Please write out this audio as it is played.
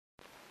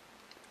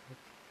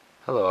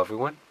Hello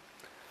everyone,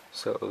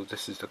 so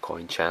this is the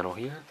coin channel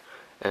here,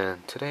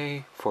 and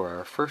today for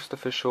our first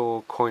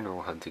official coin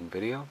roll hunting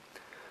video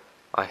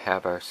I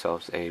have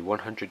ourselves a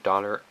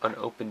 $100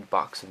 unopened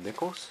box of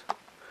nickels.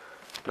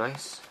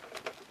 Nice,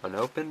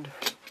 unopened,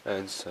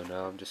 and so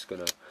now I'm just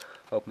gonna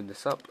open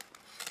this up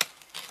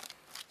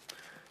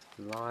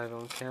live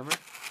on camera.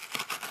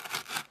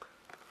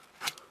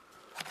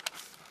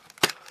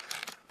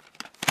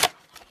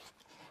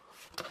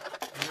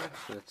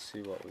 So let's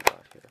see what we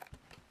got here.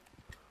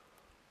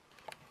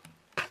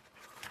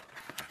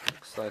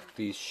 Looks like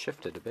these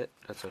shifted a bit,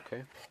 that's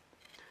okay.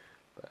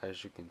 But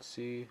as you can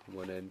see,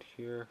 one end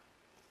here,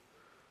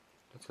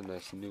 that's a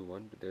nice new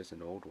one, but there's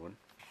an old one.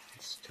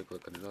 Let's take a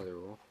look at another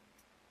roll.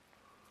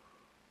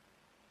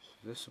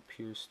 So this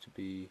appears to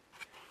be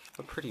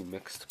a pretty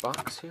mixed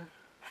box here.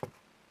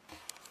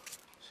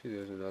 See,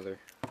 there's another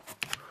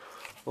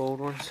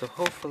old one, so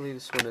hopefully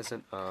this one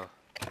isn't a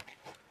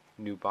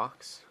new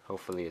box.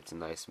 Hopefully it's a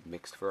nice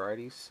mixed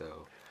variety, so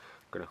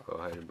I'm going to go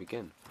ahead and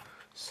begin.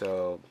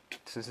 So,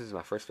 since this is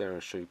my first video, I'm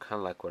going to show you kind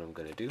of like what I'm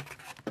going to do.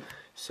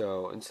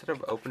 So, instead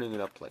of opening it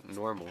up like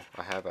normal,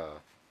 I have a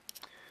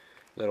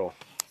little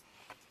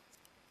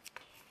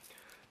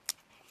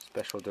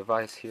special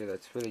device here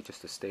that's really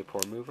just a stay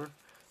pour mover.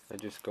 I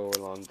just go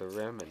along the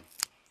rim and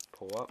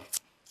pull up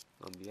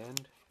on the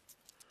end,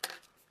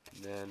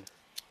 and then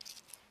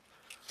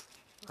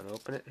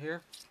unopen it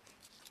here,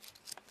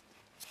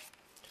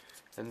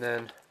 and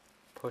then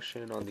push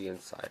in on the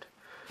inside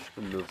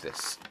and move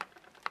this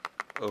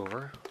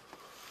over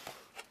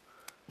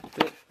a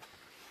bit.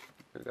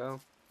 There we go.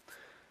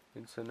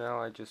 And so now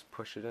I just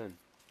push it in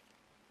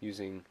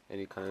using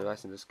any kind of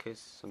device. In this case,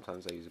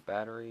 sometimes I use a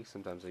battery,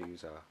 sometimes I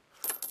use a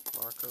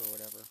marker or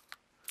whatever.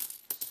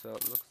 So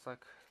it looks like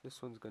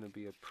this one's going to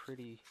be a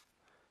pretty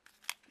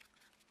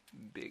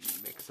big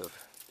mix of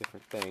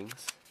different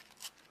things.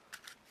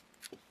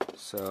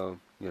 So,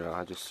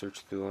 I just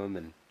search through them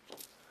and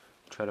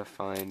try to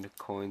find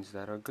coins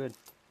that are good.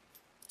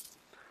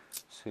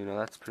 So,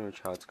 that's pretty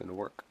much how it's going to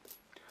work.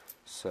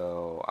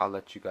 So, I'll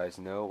let you guys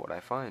know what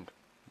I find.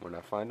 When I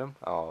find them,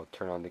 I'll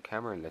turn on the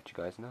camera and let you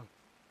guys know.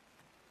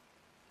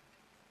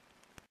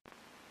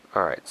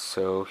 Alright,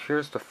 so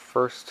here's the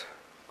first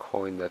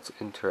coin that's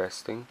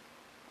interesting.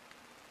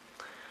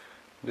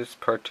 This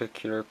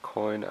particular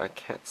coin, I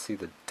can't see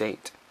the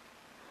date.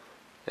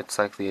 It's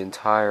like the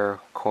entire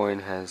coin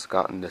has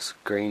gotten this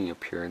grainy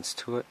appearance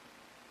to it.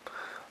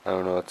 I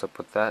don't know what's up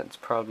with that. It's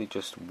probably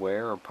just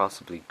wear or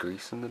possibly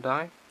grease in the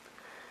die.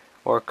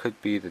 Or it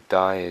could be the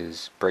die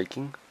is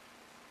breaking,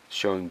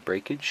 showing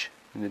breakage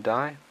in the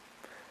die.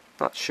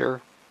 Not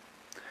sure.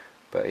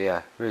 But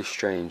yeah, really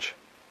strange.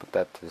 Put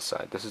that to the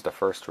side. This is the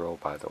first roll,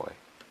 by the way.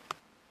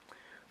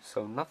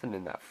 So nothing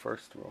in that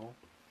first roll.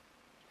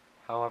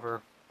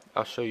 However,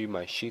 I'll show you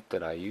my sheet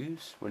that I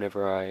use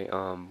whenever I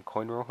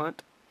coin roll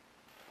hunt.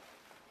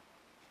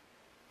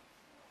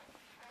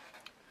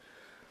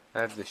 I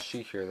have this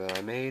sheet here that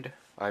I made.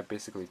 I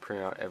basically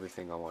print out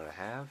everything I want to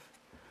have.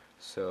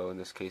 So in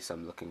this case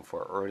I'm looking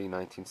for early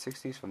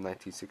 1960s, from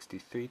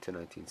 1963 to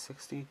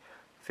 1960,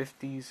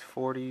 50s,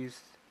 40s,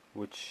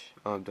 which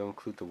don't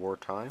include the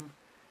wartime,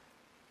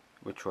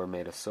 which were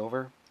made of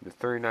silver, the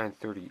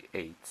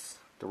 3938s,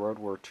 the World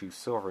War II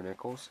silver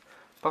nickels,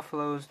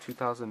 Buffaloes,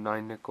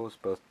 2009 nickels,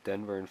 both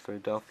Denver and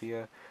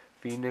Philadelphia,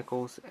 V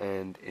nickels,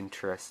 and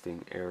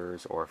interesting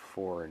errors or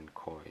foreign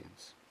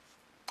coins.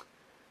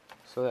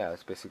 So yeah,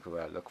 that's basically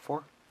what I look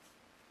for.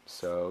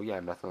 So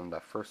yeah, nothing on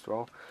that first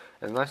roll.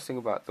 And the nice thing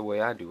about the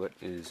way I do it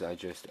is I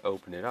just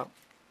open it up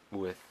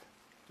with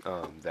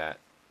that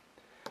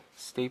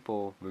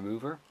staple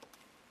remover,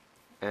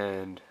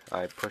 and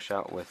I push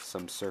out with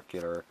some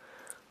circular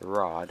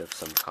rod of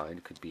some kind.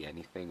 It could be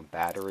anything, a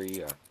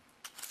battery,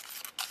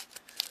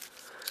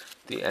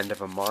 the end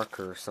of a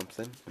marker or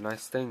something. The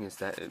nice thing is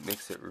that it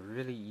makes it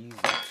really easy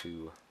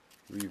to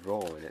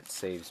re-roll, and it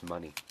saves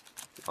money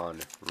on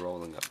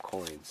rolling up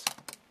coins.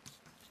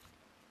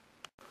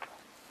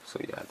 So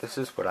yeah, this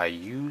is what I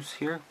use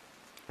here.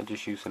 I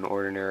just use an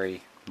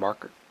ordinary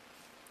marker,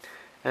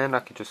 and I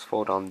could just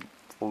fold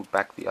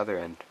back the other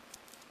end,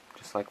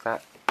 just like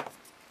that,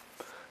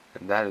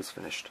 and that is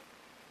finished.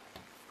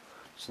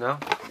 So now,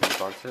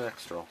 move on to the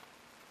next roll,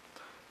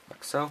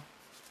 like so,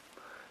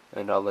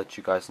 and I'll let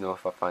you guys know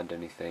if I find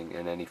anything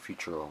in any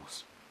future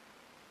rolls.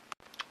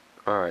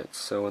 Alright,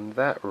 so in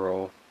that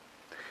roll,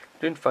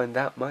 I didn't find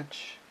that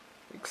much,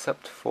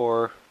 except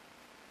for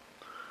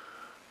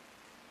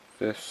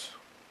this.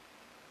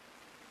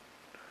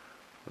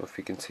 I don't know if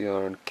you can see it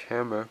on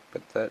camera,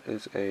 but that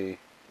is a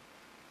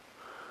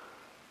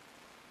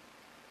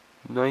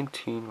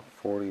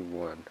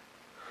 1941.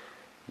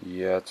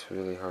 Yeah, it's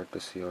really hard to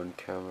see on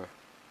camera.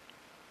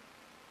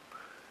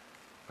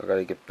 I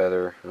gotta get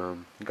better.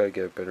 Gotta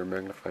get a better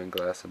magnifying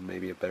glass and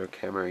maybe a better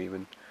camera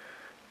even.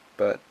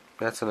 But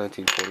that's a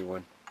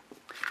 1941.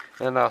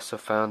 And I also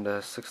found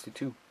a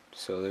 62.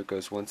 So there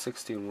goes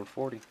 160 and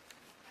 140.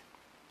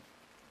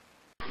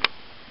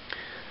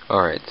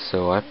 Alright,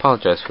 so I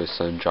apologize for the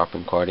sun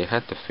dropping quality. I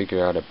had to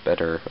figure out a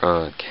better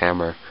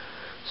camera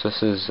So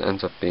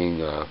ends up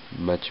being a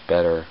much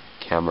better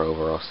camera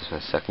overall. This is my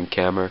second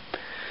camera.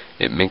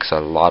 It makes a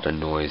lot of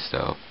noise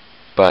though,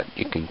 but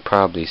you can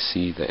probably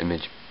see the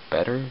image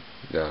better,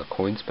 the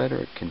coins better.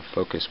 It can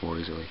focus more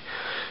easily.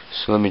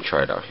 So let me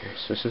try it out here.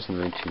 So this is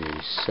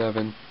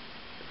 1987,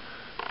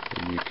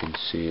 and you can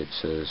see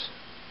it's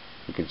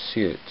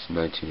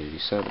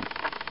 1987,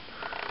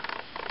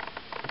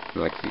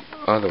 like the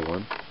other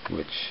one,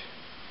 which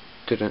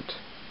didn't.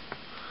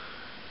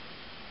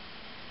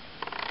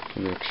 You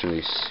can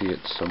actually see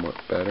it somewhat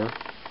better.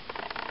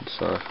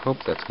 So I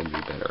hope that's going to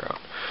be better out.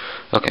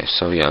 Okay,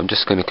 so yeah, I'm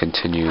just going to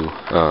continue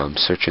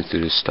searching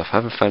through this stuff. I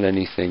haven't found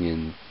anything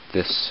in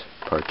this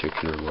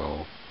particular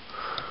roll,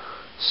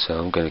 so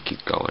I'm going to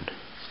keep going.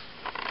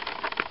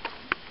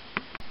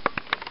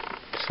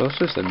 So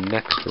this is the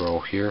next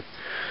roll here.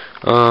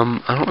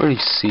 I don't really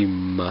see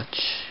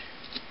much,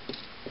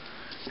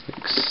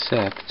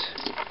 except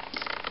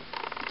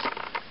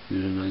the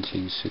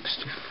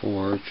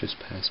 1964 just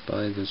passed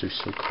by. Those are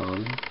so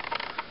common.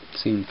 I've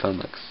seen found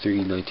like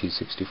 3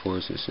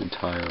 1964s this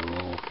entire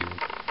roll here.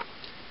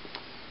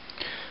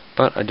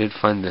 But I did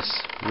find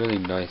this really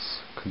nice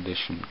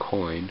condition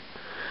coin.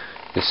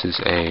 This is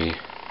a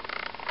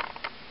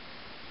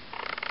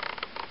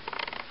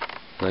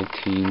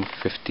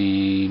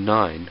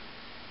 1959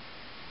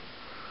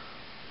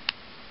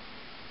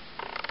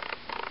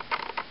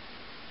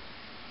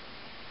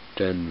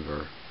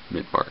 Denver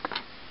mint mark.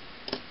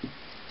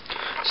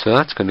 So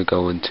that's going to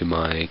go into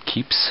my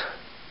keeps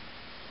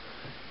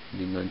in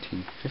the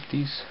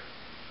 1950s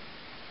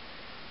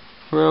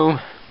row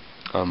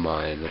on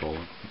my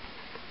little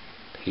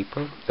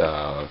paper,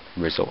 the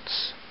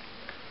results.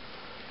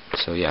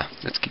 So yeah,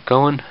 let's keep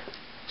going,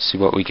 see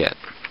what we get.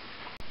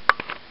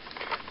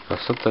 Now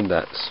something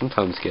that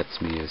sometimes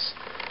gets me is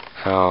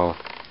how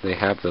they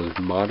have those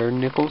modern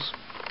nickels,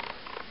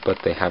 but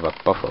they have a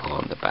buffalo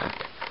on the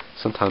back.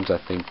 Sometimes I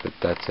think that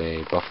that's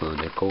a buffalo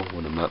nickel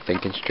when I'm not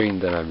thinking straight,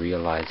 and then I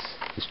realize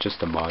it's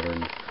just a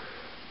modern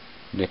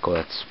nickel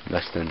that's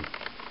less than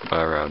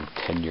around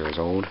 10 years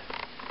old.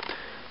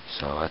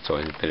 So that's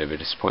always a bit of a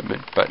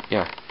disappointment. But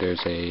yeah,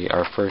 there's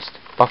our first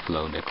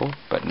buffalo nickel,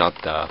 but not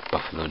the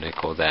buffalo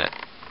nickel that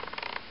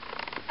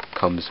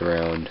comes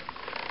around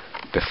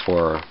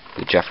before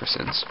the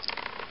Jeffersons.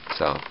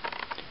 So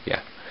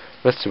yeah,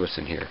 let's see what's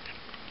in here.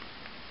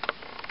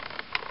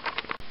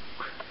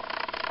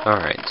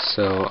 Alright,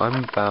 so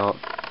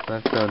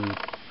I've done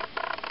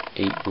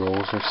 8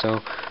 rolls or so.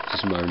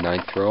 This is my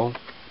 9th roll,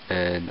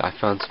 and I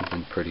found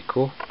something pretty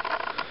cool.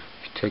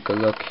 If you take a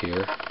look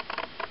here,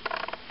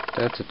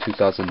 that's a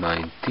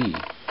 2009 D,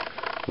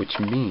 which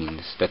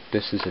means that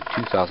this is a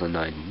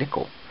 2009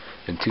 nickel,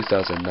 and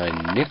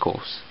 2009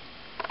 nickels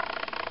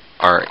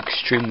are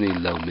extremely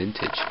low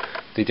mintage.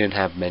 They didn't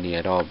have many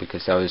at all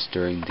because that was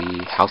during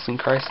the housing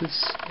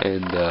crisis,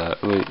 and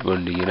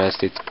when the United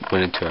States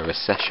went into a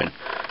recession,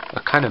 a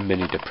kind of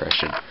mini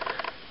depression.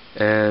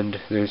 And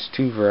there's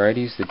 2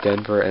 varieties, the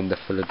Denver and the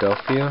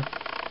Philadelphia.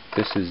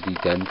 This is the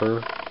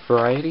Denver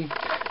variety,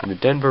 and the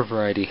Denver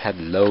variety had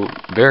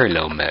very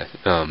low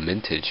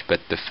mintage, but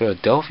the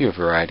Philadelphia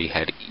variety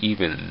had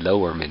even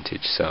lower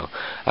mintage. So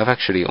I've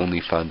actually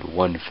only found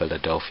 1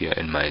 Philadelphia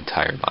in my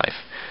entire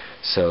life.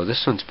 So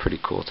this one's pretty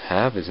cool to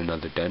have as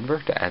another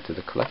Denver to add to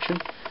the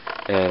collection,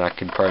 and I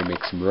can probably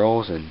make some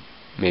rolls and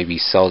maybe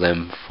sell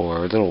them for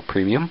a little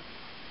premium.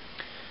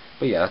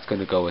 But yeah, that's going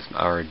to go with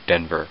our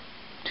Denver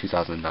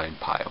 2009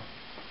 pile.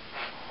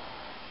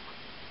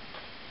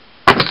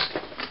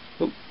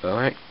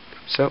 Alright,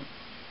 so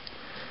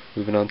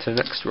moving on to the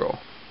next roll.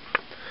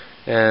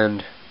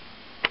 And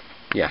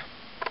yeah,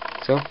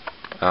 so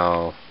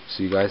I'll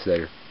see you guys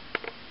later.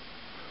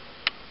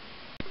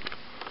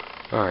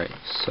 Alright,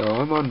 so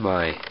I'm on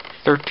my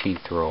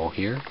 13th roll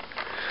here.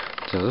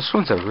 So this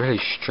one's a really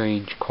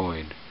strange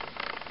coin.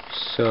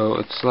 So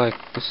it's like,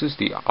 this is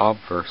the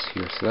obverse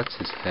here, so that's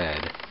his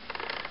head.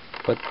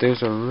 But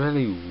there's a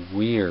really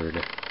weird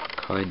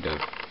kind of,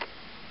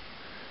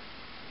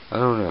 I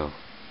don't know,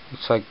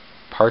 it's like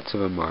parts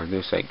of him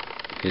there's like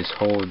his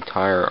whole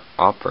entire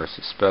obverse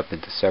is split up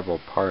into several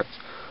parts.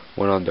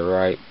 One on the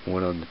right,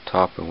 one on the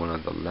top, and one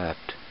on the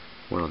left,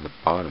 one on the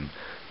bottom.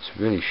 It's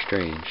really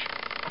strange.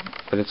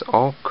 But it's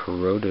all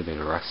corroded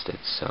and rusted,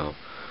 so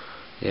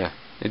yeah,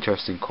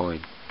 interesting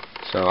coin.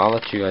 So I'll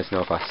let you guys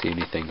know if I see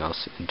anything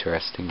else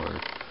interesting or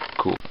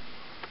cool.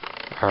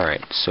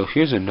 Alright, so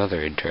here's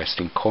another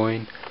interesting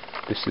coin.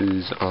 This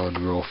is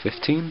on roll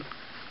 15,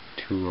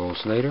 2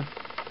 rolls later.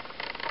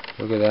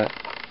 Look at that.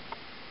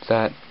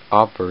 That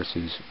obverse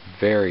is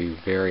very,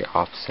 very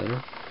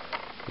off-center.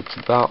 It's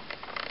about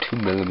 2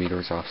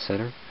 millimeters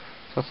off-center.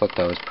 So I thought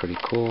that was pretty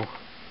cool.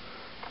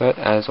 But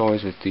as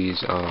always with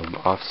these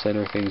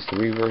off-center things, the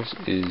reverse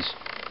is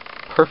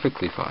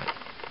perfectly fine.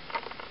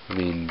 I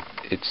mean,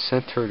 it's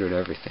centered and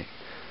everything.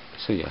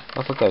 So yeah,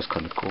 I thought that was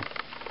kind of cool.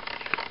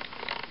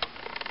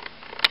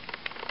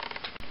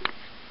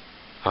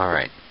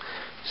 Alright,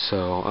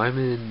 so I'm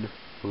in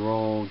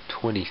roll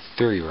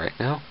 23 right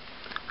now,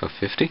 of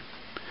 50.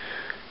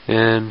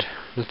 And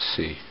let's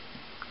see,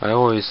 I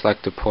always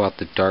like to pull out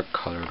the dark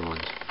colored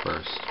ones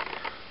first.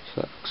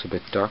 So that looks a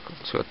bit dark.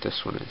 Let's see what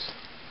this one is.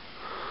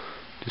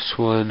 This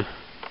one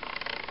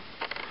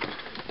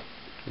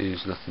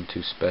is nothing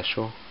too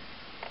special.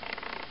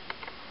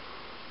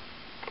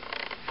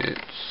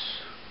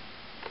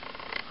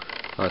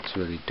 It's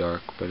really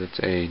dark, but it's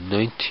a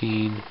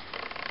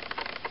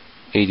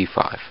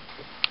 1985.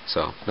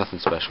 So nothing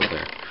special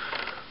there.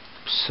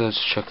 So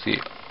let's check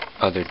the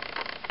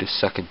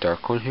second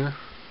dark one here.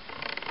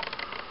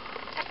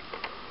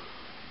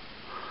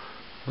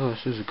 Oh,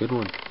 this is a good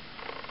one.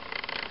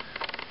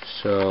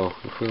 So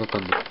if we look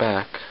on the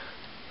back,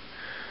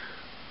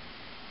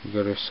 we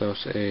got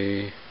ourselves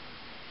a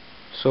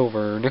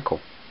silver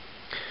nickel.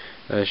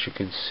 As you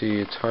can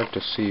see, it's hard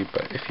to see,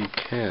 but if you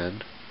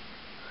can,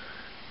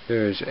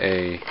 there's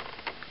a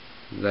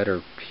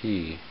letter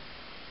P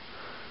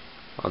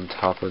on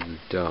top of the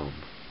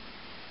dome,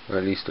 or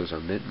at least there's a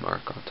mint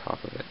mark on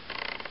top of it.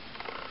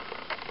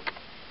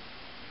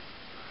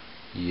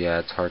 Yeah,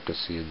 it's hard to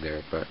see in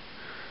there, but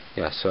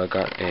yeah, so I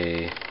got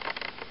a,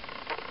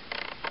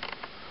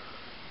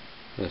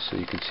 yeah, so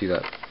you can see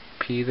that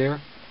P there,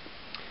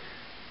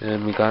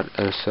 and we got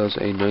ourselves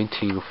a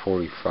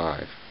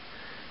 1945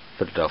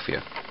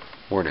 Philadelphia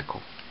war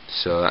nickel.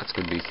 So that's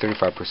going to be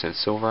 35%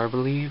 silver, I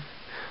believe.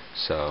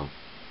 So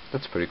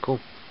that's pretty cool.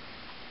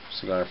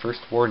 So we got our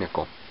first war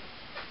nickel.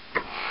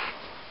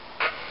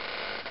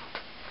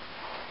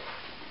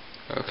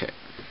 Okay,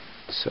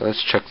 so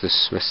let's check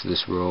this rest of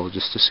this roll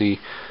just to see.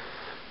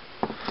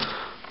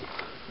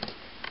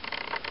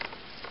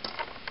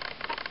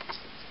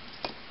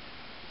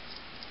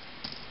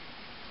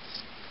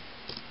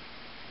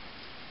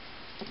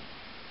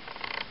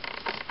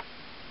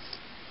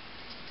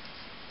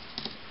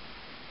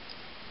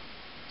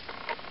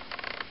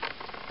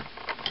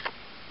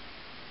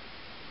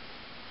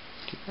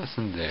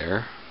 Nothing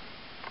there.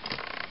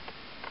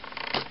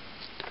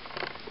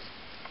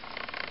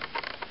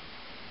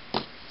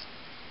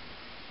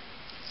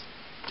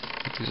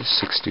 This is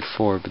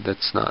 64, but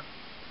that's not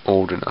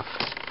old enough.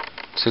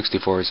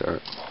 64s are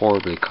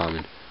horribly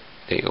common.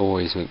 They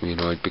always make me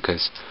annoyed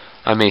because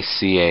I may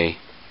see a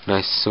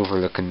nice silver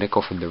looking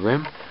nickel from the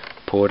rim,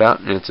 pull it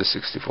out, and it's a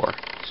 64.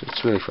 So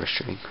it's really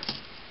frustrating.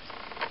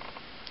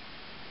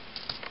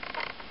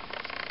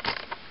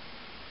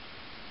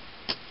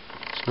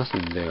 There's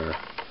nothing there.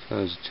 That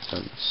was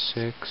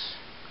 2006.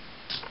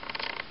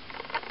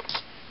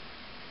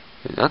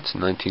 And that's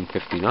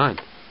 1959.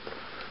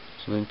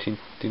 It's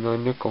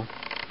 1959 nickel.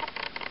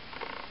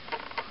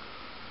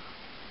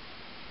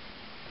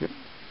 Yep.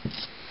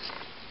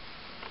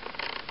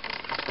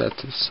 Put that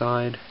to the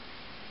side.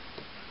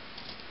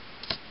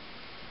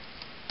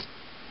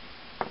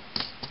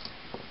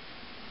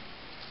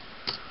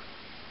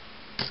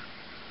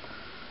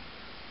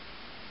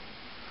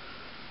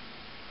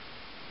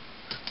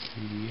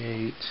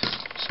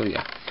 So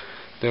yeah,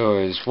 there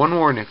was one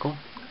war nickel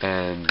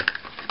and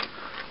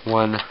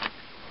one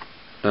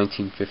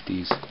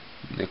 1950s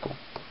nickel.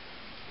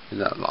 Is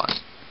that a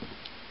lot?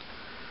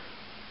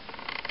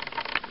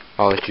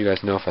 I'll let you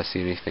guys know if I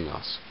see anything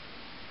else.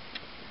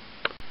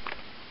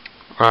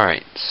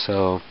 Alright,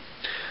 so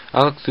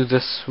I looked through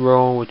this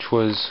roll, which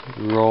was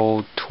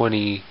roll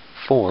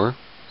 24,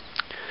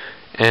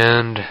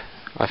 and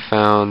I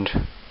found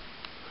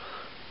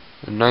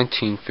a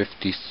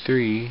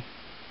 1953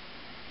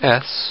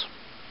 S,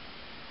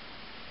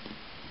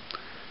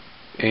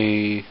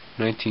 a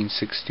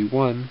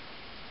 1961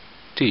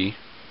 D,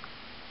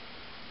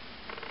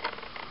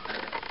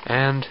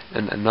 and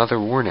another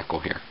war nickel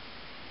here.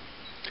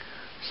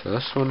 So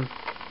this one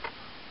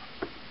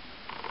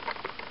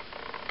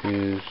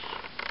is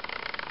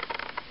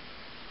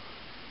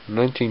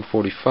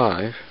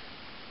 1945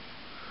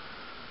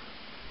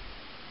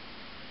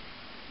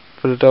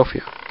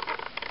 Philadelphia.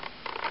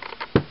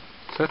 So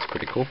that's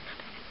pretty cool.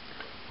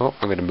 Well,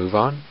 I'm going to move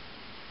on.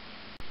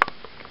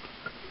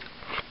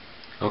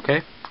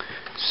 Okay,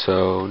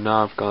 so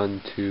now I've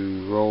gone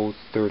to roll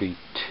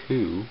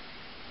 32,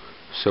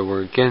 so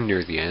we're again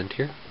near the end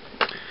here.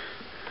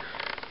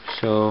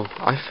 So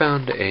I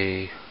found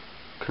a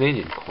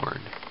Canadian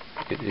coin.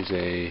 It is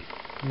a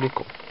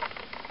nickel,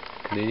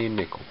 Canadian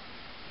nickel.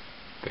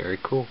 Very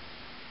cool.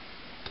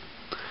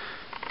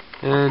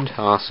 And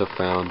I also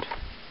found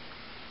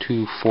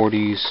two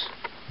 40s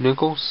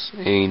nickels,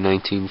 a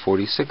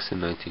 1946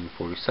 and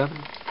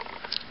 1947.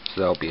 So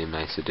that'll be a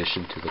nice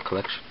addition to the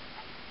collection.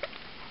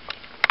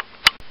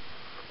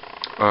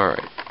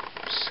 Alright,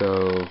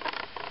 so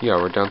yeah,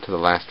 we're down to the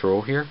last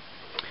roll here.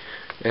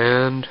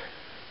 And,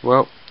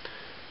 well,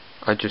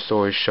 I just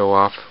always show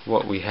off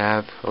what we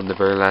have on the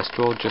very last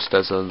roll, just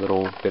as a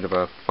little bit of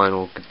a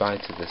final goodbye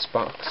to this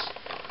box.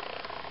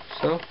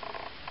 So, let's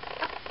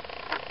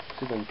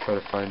see if I can try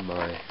to find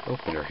my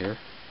opener here.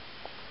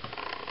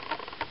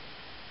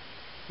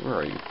 Where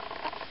are you?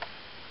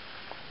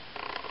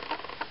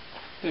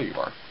 There you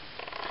are.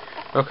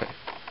 Okay,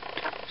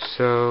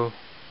 so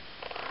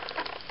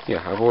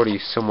yeah, I've already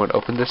somewhat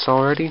opened this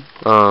already.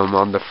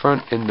 On the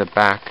front and the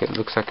back, it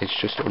looks like it's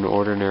just an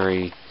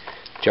ordinary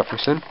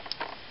Jefferson.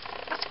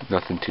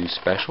 Nothing too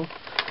special.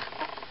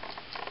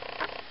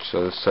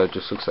 So this side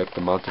just looks like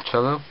the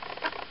Monticello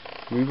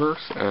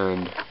reverse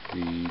and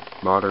the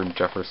modern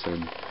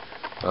Jefferson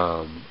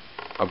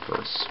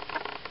obverse.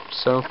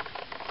 So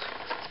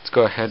let's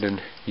go ahead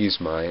and use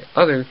my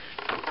other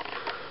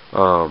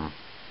coin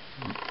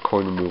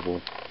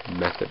removal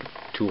method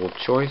tool of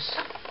choice.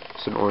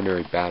 It's an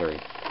ordinary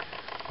battery.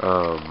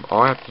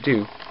 All I have to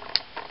do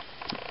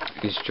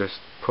is just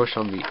push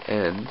on the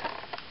end,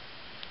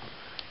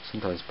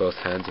 sometimes both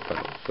hands if I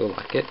don't feel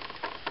like it,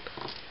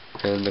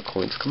 and the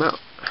coins come out.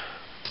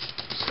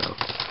 So,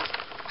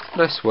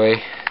 nice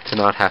way to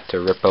not have to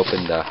rip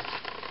open the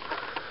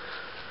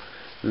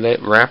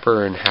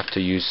wrapper and have to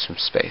use some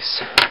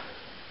space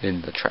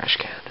in the trash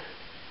can.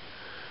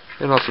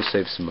 And also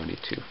save some money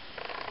too.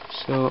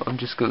 So I'm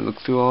just going to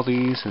look through all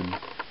these and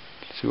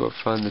see what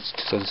I find. That's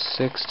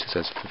 2006,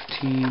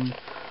 2015,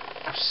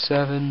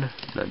 07,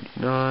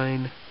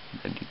 99,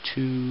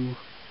 92,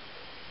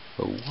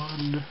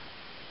 01,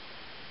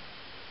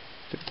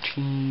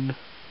 13,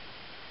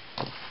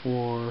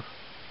 04,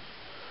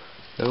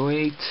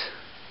 08,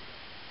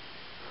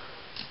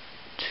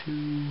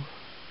 2,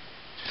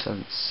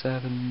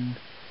 2007,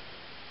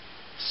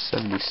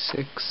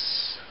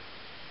 76,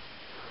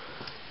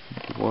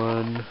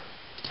 91,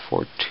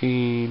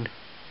 14,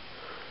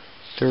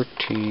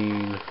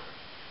 13,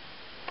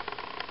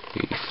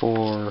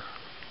 84,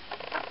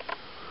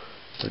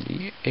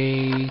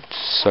 38.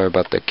 Sorry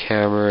about the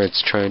camera,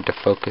 it's trying to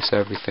focus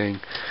everything.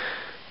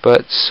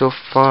 But so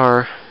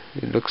far,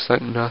 it looks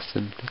like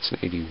nothing. It's an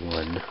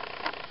 81.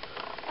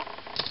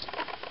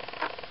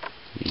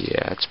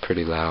 Yeah, it's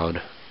pretty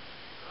loud.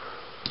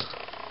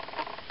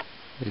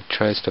 It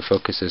tries to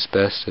focus as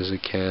best as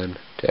it can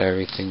to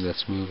everything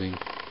that's moving.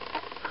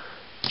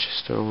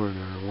 Just over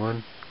another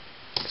one.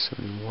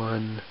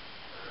 71,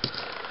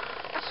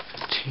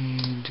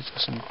 15,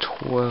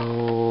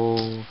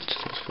 2012,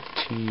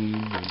 2015,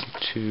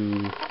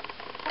 92,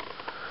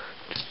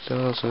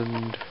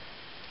 2000,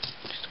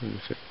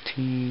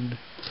 2015,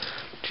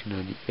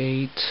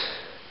 298,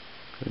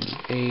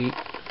 98,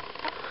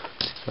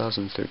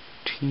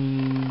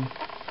 2013,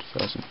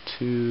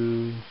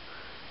 2002,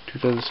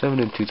 2007,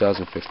 and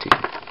 2015.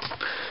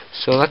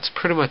 So that's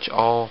pretty much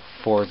all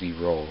for the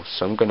rolls.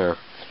 So I'm gonna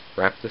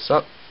wrap this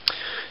up,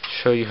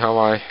 show you how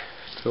I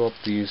fill up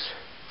these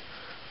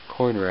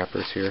coin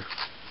wrappers here.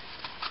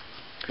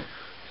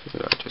 So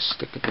I just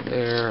stick it in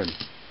there and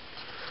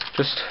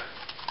just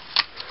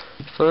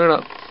fill it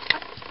up.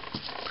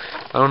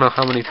 I don't know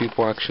how many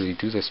people actually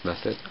do this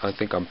method. I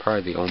think I'm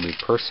probably the only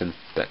person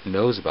that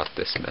knows about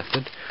this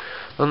method.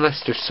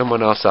 Unless there's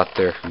someone else out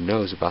there who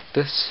knows about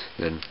this,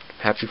 then I'm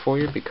happy for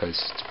you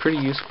because it's pretty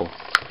useful.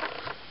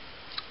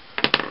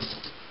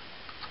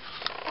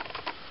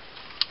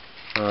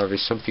 However,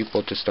 some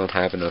people just don't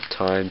have enough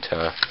time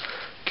to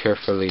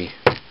carefully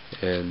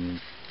and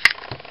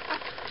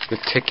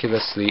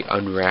meticulously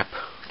unwrap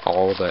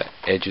all the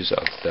edges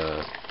of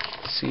the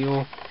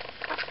seal.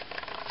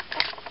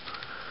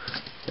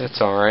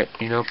 That's alright,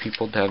 you know,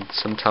 people have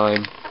some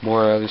time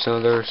more than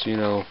others, you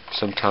know,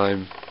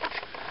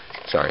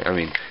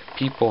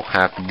 people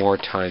have more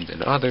time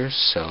than others,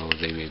 so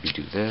they maybe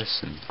do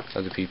this, and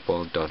other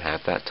people don't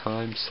have that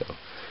time, so,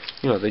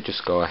 you know, they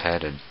just go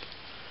ahead and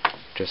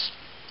just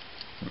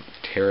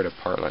tear it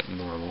apart like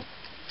normal.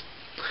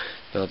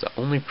 Now the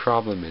only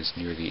problem is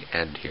near the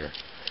end here.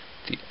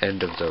 The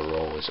end of the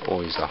roll is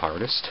always the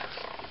hardest.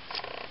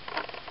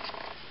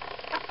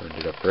 I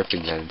ended up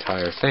ripping that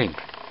entire thing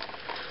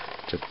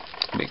to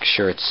make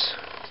sure it's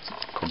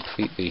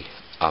completely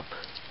up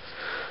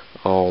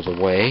all the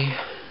way.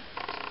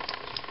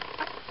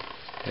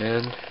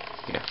 And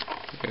yeah,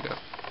 there you go.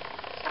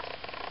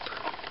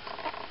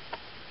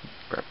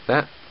 Wrap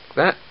that,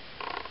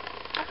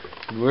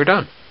 and we're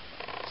done.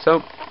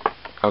 So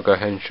I'll go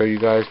ahead and show you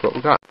guys what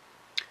we got.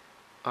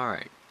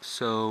 Alright,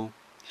 so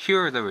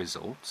here are the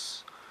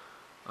results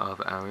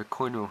of our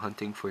coin roll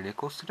hunting for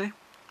nickels today.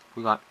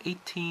 We got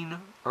 18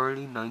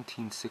 early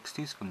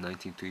 1960s from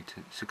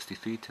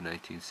 1963 to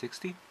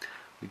 1960.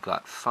 We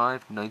got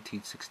 5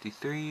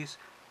 1963s,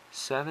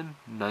 7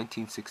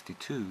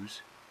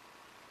 1962s,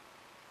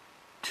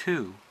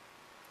 2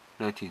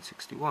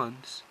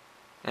 1961s,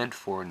 and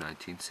 4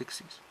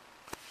 1960s.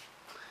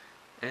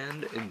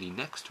 And in the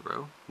next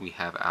row, we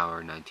have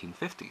our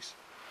 1950s.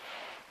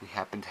 We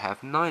happen to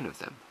have 9 of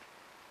them.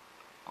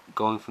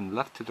 Going from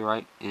left to the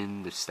right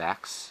in the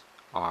stacks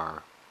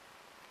are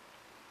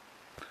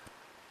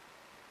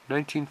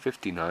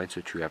 1959s,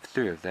 which we have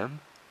 3 of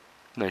them,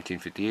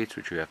 1958s,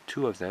 which we have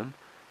 2 of them,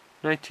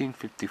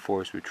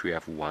 1954s, which we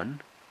have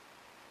 1,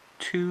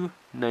 2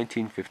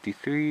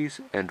 1953s,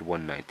 and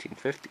 1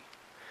 1950.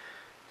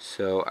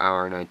 So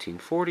our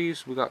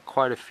 1940s, we got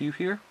quite a few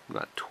here. We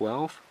got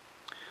 12,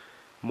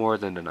 more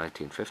than the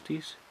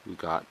 1950s. We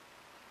got,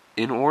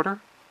 in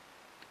order,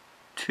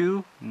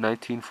 2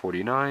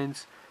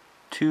 1949s,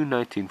 2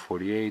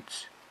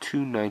 1948s, 2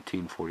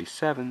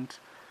 1947s,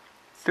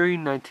 3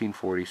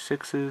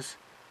 1946s,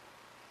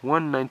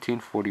 1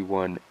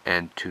 1941,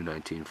 and 2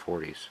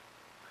 1940s.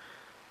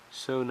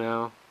 So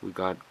now we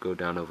go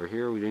down over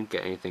here. We didn't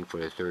get anything for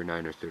the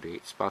 39 or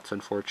 38 spots,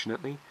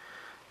 unfortunately.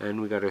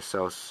 And we got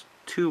ourselves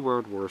 2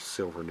 World War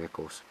silver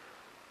nickels.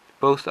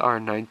 Both are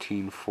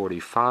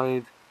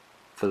 1945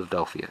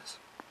 Philadelphias.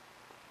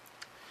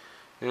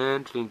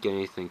 And didn't get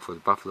anything for the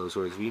Buffaloes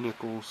or the V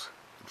nickels,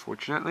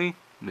 unfortunately.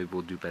 Maybe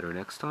we'll do better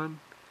next time.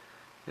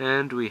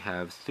 And we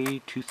have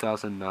 3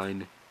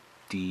 2009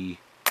 D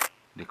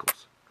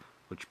nickels,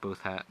 which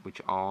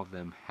all of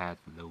them had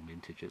low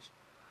mintages.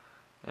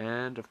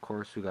 And of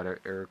course we got our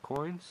error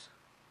coins,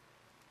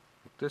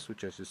 like this,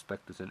 which I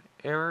suspect is an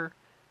error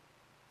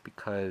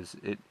because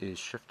it is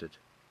shifted.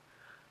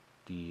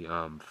 The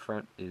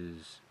front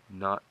is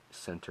not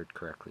centered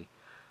correctly.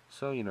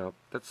 So,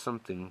 that's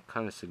something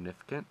kind of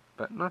significant,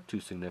 but not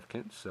too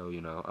significant. So,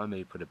 I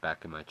may put it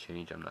back in my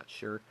change, I'm not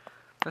sure.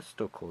 That's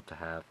still cool to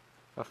have.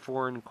 A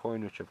foreign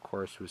coin, which of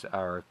course was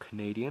our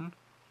Canadian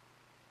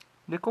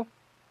nickel.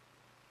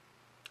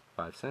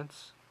 5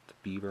 cents. The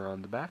beaver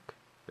on the back.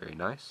 Very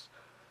nice.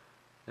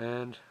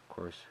 And, of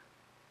course,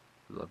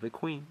 lovely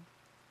queen.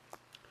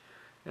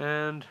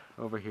 And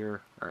over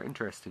here, our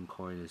interesting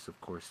coin is, of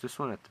course, this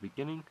one at the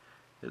beginning.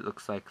 It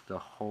looks like the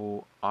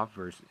whole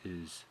obverse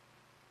is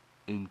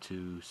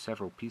into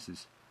several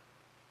pieces.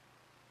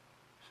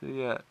 So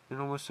yeah, it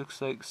almost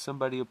looks like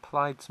somebody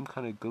applied some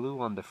kind of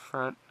glue on the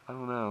front. I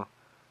don't know.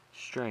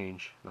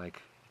 Strange.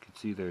 Like, you can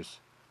see there's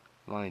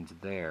lines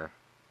there.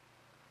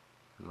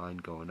 A line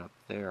going up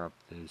there, up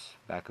his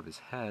back of his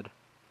head.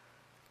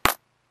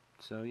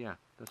 So yeah,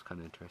 that's kind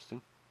of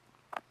interesting.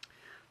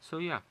 So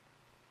yeah,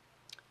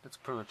 that's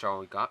pretty much all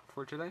we got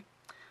for today.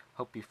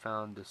 Hope you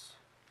found this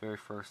very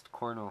first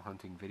cornhole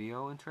hunting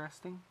video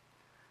interesting.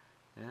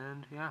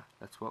 And yeah,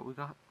 that's what we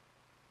got.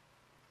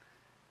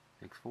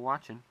 Thanks for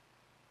watching.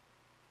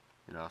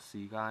 And I'll see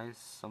you guys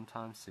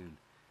sometime soon.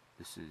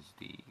 This is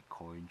the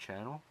Coin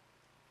Channel.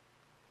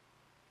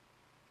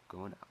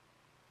 Going out.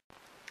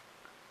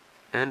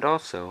 And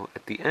also,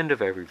 at the end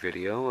of every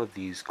video of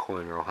these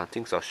coin roll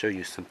huntings, I'll show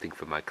you something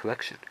from my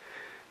collection.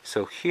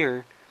 So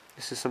here,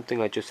 this is something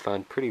I just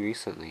found pretty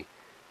recently.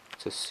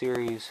 It's a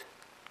series,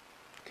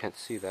 can't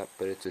see that,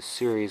 but it's a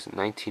series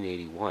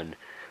 1981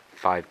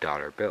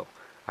 $5 bill.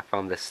 I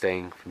found this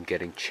thing from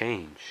getting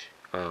change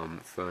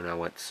from when I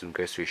went some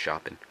grocery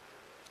shopping.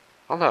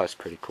 I thought it was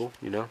pretty cool,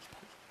 You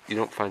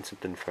don't find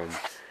something from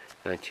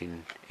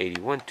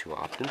 1981 too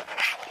often.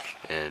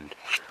 And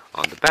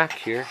on the back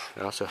here,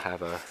 I also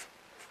have a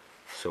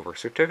silver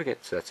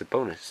certificate, so that's a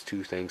bonus.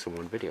 2 things in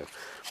one video.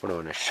 What I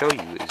want to show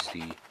you is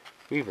the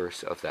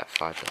reverse of that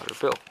 $5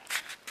 bill.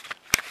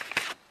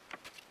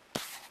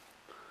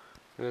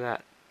 Look at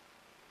that.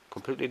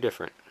 Completely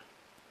different.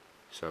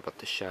 Sorry about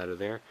the shadow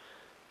there.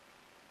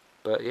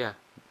 But yeah,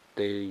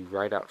 they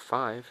write out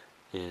 5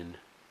 in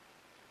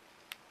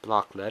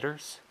block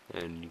letters,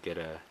 and you get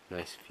a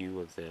nice view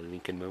of the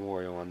Lincoln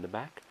Memorial on the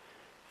back.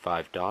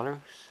 $5.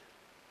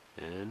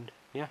 And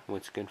yeah,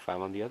 once again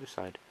 5 on the other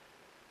side.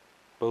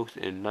 Both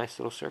in nice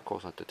little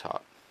circles at the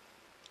top.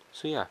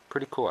 So yeah,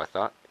 pretty cool, I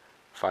thought.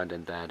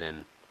 Finding that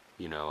in,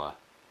 your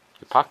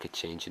pocket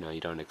change, you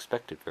don't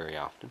expect it very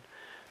often.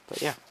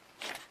 But yeah,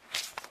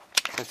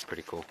 that's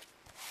pretty cool.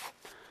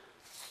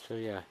 So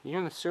yeah,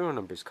 the serial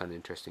number is kind of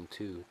interesting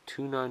too.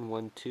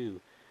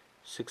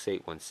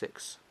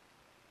 2912-6816.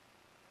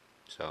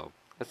 So,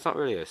 that's not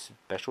really a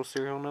special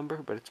serial number,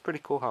 but it's pretty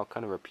cool how it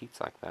kind of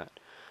repeats like that.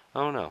 I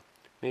don't know.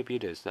 Maybe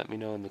it is. Let me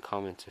know in the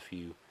comments if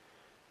you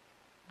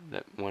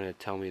want to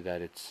tell me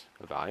that it's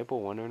a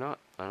valuable one or not.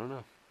 I don't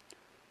know.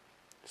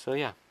 So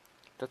yeah,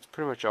 that's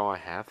pretty much all I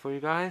have for you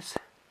guys.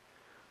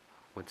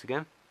 Once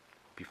again,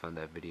 hope you found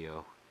that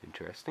video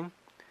interesting.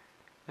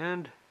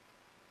 And,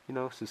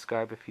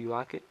 subscribe if you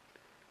like it.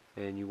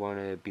 And you want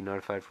to be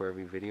notified for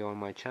every video on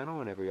my channel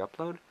and every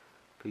upload.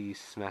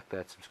 Please smack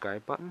that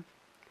subscribe button.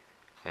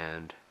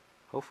 And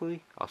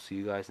hopefully, I'll see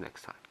you guys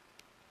next time.